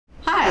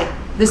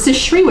This is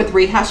Shiree with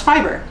Rehash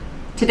Fiber.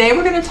 Today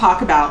we're going to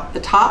talk about the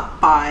top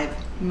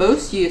 5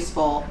 most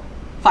useful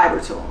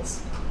fiber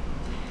tools.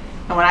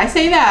 And when I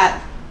say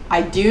that,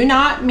 I do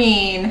not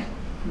mean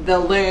the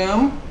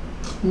loom,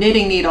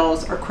 knitting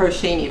needles, or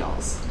crochet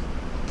needles.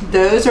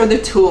 Those are the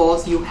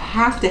tools you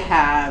have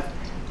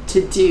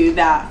to do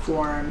that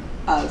form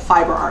of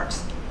fiber art.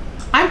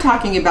 I'm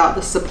talking about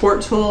the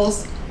support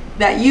tools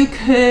that you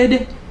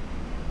could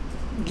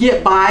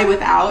get by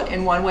without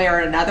in one way or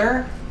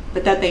another,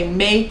 but that they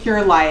make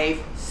your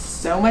life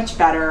so much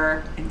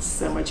better and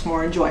so much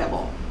more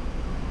enjoyable.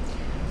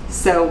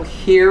 So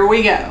here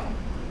we go.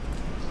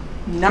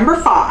 Number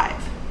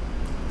 5,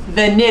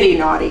 the Niddy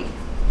Noddy.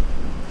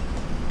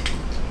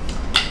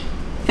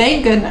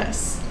 Thank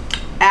goodness,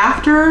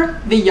 after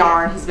the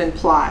yarn has been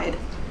plied,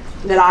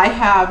 that I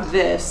have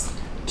this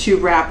to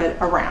wrap it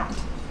around,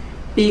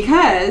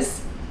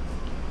 because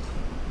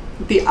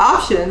the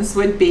options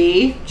would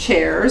be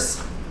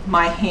chairs,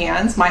 my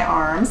hands, my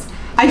arms.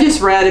 I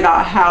just read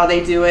about how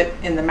they do it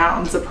in the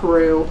mountains of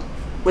Peru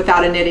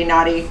without a Niddy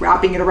Noddy,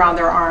 wrapping it around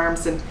their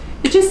arms, and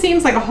it just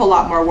seems like a whole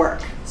lot more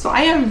work. So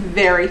I am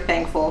very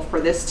thankful for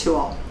this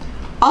tool.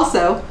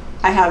 Also,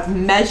 I have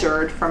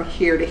measured from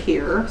here to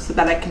here so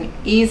that I can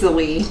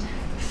easily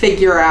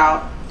figure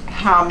out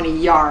how many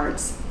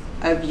yards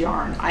of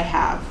yarn I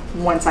have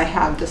once I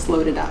have this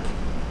loaded up.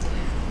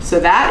 So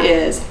that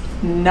is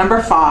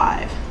number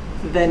 5,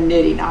 the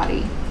Niddy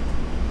Noddy.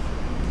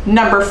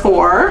 Number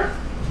 4,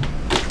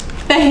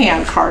 the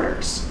hand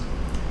carders.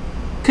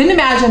 Couldn't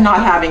imagine not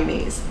having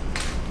these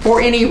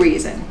for any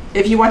reason.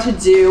 If you want to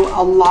do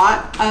a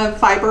lot of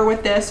fiber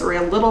with this or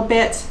a little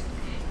bit,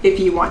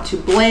 if you want to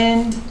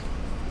blend,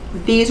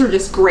 these are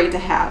just great to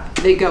have.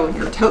 They go in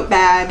your tote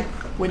bag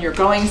when you're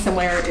going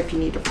somewhere, if you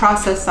need to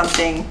process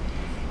something,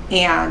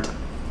 and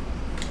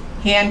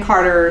hand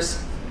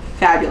carders,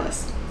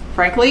 fabulous.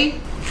 Frankly,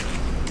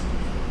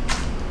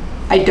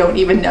 I don't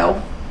even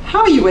know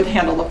how you would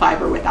handle the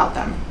fiber without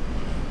them,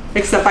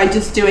 except by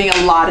just doing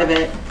a lot of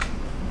it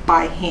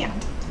by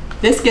hand.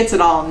 This gets it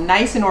all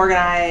nice and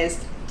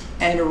organized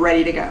and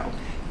ready to go.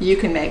 You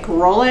can make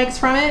roll eggs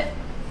from it,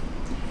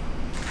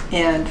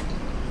 and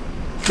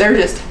they're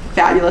just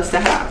fabulous to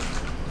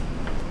have.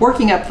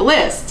 Working up the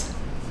list,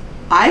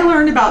 I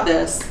learned about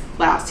this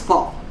last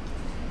fall.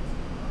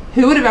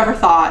 Who would have ever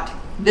thought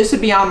this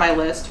would be on my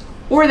list,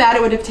 or that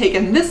it would have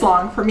taken this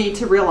long for me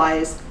to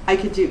realize I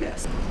could do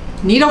this?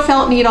 Needle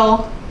felt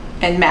needle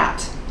and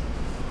mat.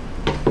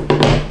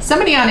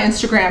 Somebody on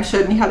Instagram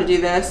showed me how to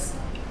do this,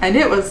 and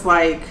it was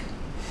like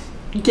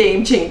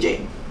game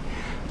changing,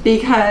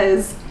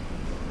 because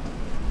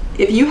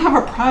if you have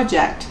a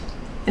project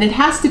and it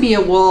has to be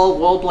a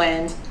wool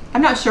blend,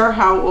 I'm not sure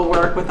how it will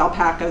work with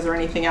alpacas or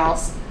anything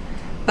else,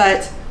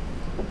 but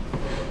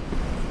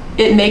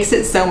it makes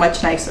it so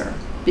much nicer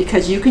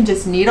because you can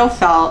just needle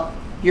felt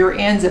your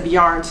ends of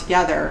yarn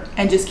together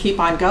and just keep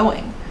on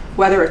going.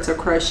 Whether it's a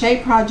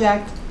crochet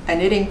project, a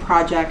knitting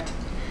project,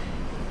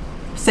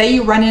 say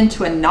you run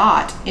into a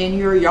knot in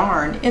your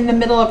yarn in the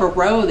middle of a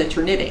row that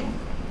you're knitting,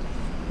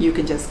 you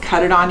can just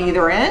cut it on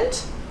either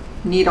end,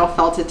 needle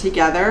felt it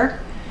together,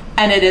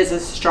 and it is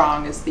as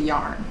strong as the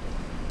yarn.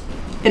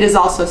 It has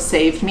also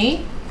saved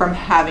me from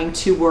having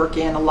to work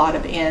in a lot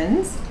of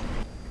ends.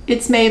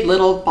 It's made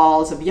little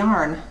balls of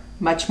yarn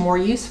much more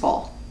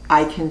useful.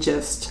 I can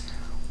just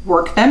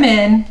work them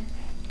in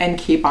and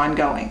keep on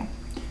going.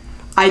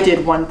 I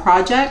did one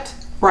project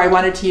where I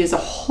wanted to use a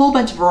whole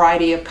bunch of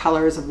variety of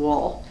colors of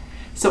wool.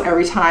 So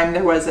every time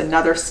there was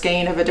another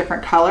skein of a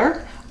different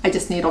color, I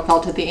just needle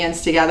felted the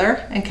ends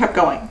together and kept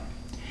going.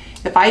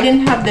 If I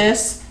didn't have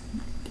this,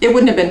 it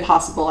wouldn't have been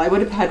possible. I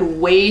would have had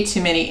way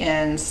too many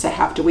ends to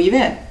have to weave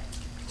in.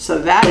 So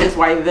that is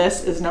why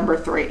this is number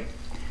 3.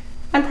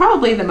 And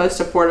probably the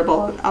most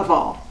affordable of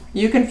all.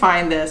 You can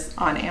find this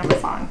on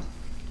Amazon.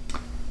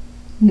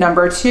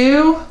 Number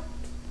 2,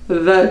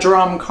 the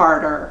drum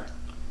carder.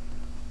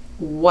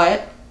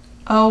 What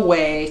a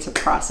way to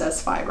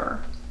process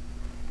fiber.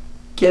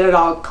 Get it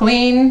all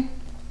clean,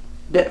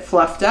 bit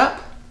fluffed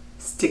up,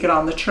 stick it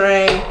on the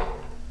tray,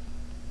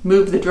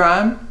 move the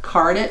drum,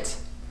 card it.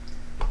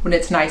 When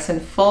it's nice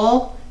and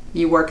full,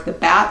 you work the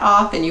bat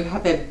off and you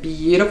have a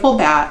beautiful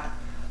bat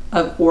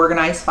of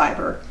organized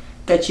fiber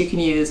that you can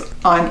use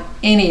on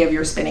any of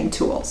your spinning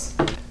tools.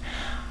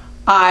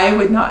 I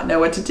would not know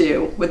what to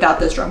do without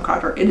this drum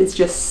carder. It is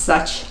just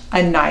such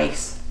a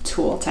nice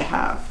tool to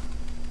have.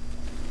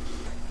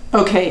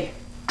 Okay,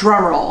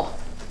 drum roll.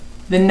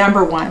 The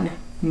number 1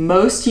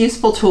 most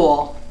useful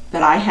tool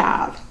that I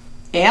have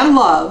and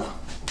love,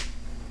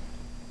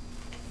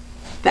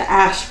 the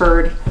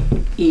Ashford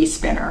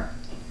E-Spinner.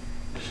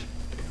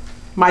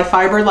 My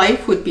fiber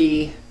life would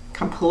be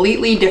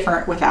completely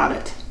different without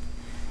it.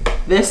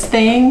 This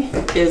thing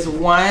is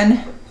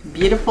one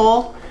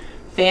beautiful,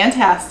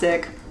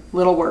 fantastic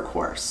little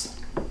workhorse.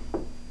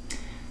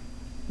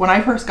 When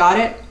I first got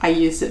it, I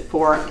used it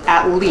for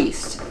at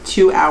least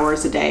 2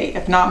 hours a day,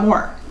 if not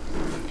more.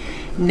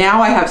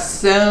 Now I have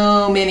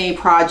so many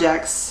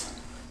projects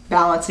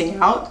balancing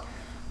out.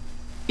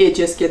 it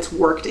just gets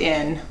worked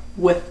in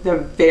with the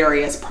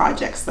various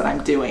projects that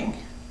I'm doing.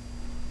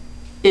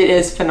 It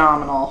is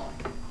phenomenal,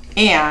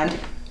 and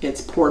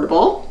it's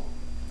portable.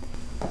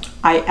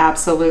 I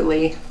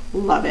absolutely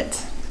love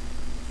it.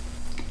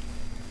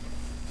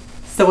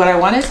 So what I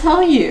want to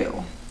tell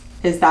you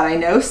is that I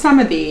know some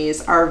of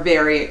these are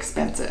very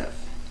expensive,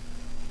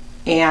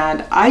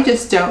 and I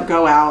just don't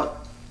go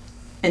out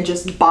and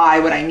just buy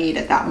what I need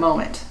at that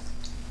moment.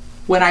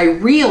 When I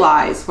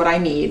realize what I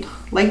need,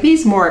 like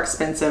these more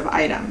expensive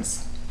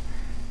items,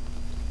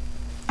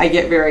 I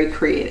get very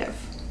creative.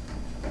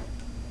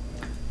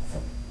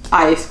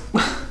 I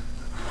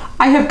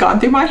have gone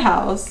through my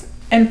house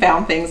and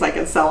found things I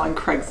could sell on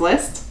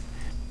Craigslist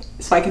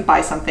so I could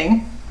buy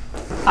something.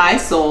 I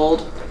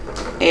sold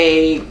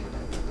a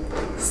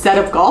set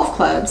of golf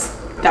clubs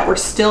that were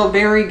still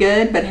very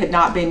good but had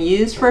not been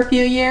used for a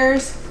few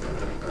years,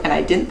 and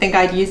I didn't think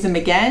I'd use them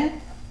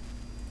again.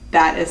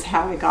 That is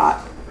how I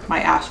got my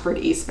Ashford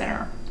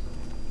E-Spinner.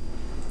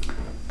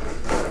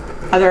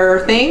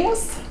 Other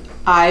things,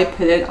 I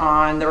put it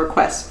on the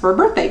request for a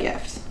birthday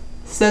gift.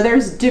 So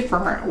there's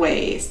different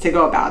ways to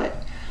go about it.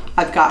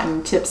 I've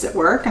gotten tips at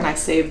work and I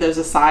save those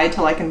aside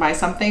till I can buy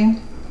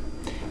something.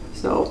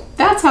 So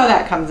that's how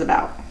that comes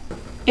about.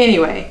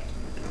 Anyway,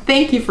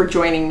 thank you for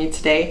joining me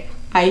today.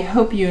 I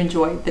hope you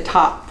enjoyed the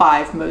top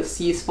 5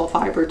 most useful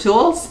fiber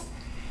tools,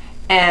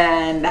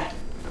 and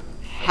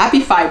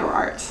happy fiber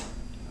art.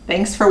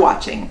 Thanks for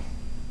watching.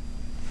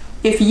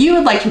 If you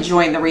would like to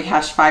join the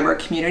Rehash Fiber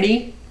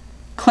community,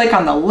 click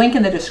on the link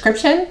in the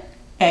description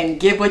and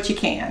give what you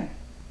can.